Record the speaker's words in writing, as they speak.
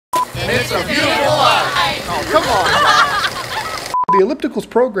And it's a beautiful life. Oh, come on. The ellipticals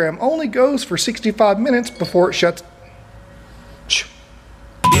program only goes for 65 minutes before it shuts.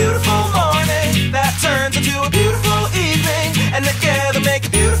 Beautiful morning that turns into a beautiful evening, and together make a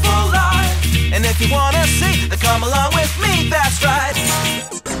beautiful life. And if you wanna see, then come along with me, that's right.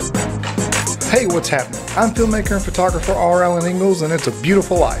 Hey, what's happening? I'm filmmaker and photographer R.L. Ingalls, and it's a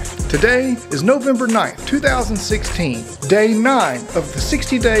beautiful life. Today is November 9th, 2016, day 9 of the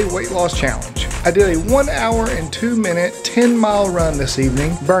 60-day weight loss challenge. I did a 1 hour and 2 minute 10-mile run this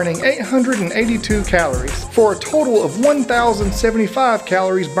evening, burning 882 calories for a total of 1,075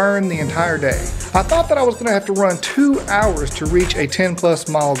 calories burned the entire day. I thought that I was going to have to run 2 hours to reach a 10+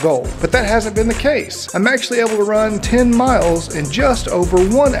 mile goal, but that hasn't been the case. I'm actually able to run 10 miles in just over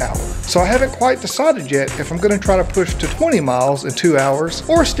 1 hour. So I haven't quite decided yet if I'm going to try to push to 20 miles in 2 hours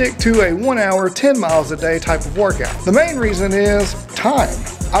or stick to a 1 hour, 10 miles a day type of workout. The main reason is time.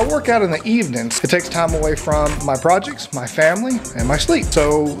 I work out in the evenings. It takes time away from my projects, my family, and my sleep.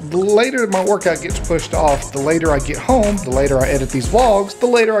 So the later my workout gets pushed off, the later I get home, the later I edit these vlogs, the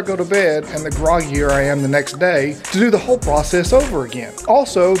later I go to bed, and the groggier I am the next day to do the whole process over again.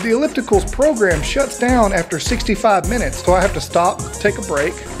 Also, the ellipticals program shuts down after 65 minutes, so I have to stop, take a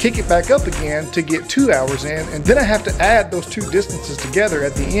break, kick it back up again to get 2 hours in, and then I have to add those two distances together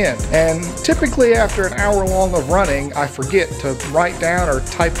at the end. And typically after an hour long of running, I forget to write down or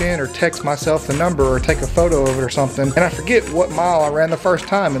type in or text myself the number or take a photo of it or something, and I forget what mile I ran the first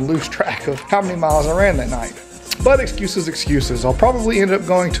time and lose track of how many miles I ran that night. But excuses, excuses. I'll probably end up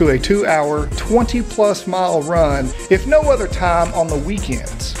going to a 2 hour, 20+ mile run, if no other time on the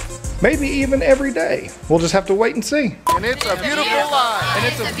weekends. Maybe even every day. We'll just have to wait and see. And it's a beautiful life. And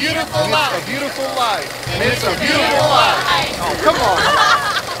it's a beautiful life. And it's a beautiful life. And it's a beautiful life. Oh, come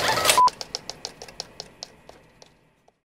on.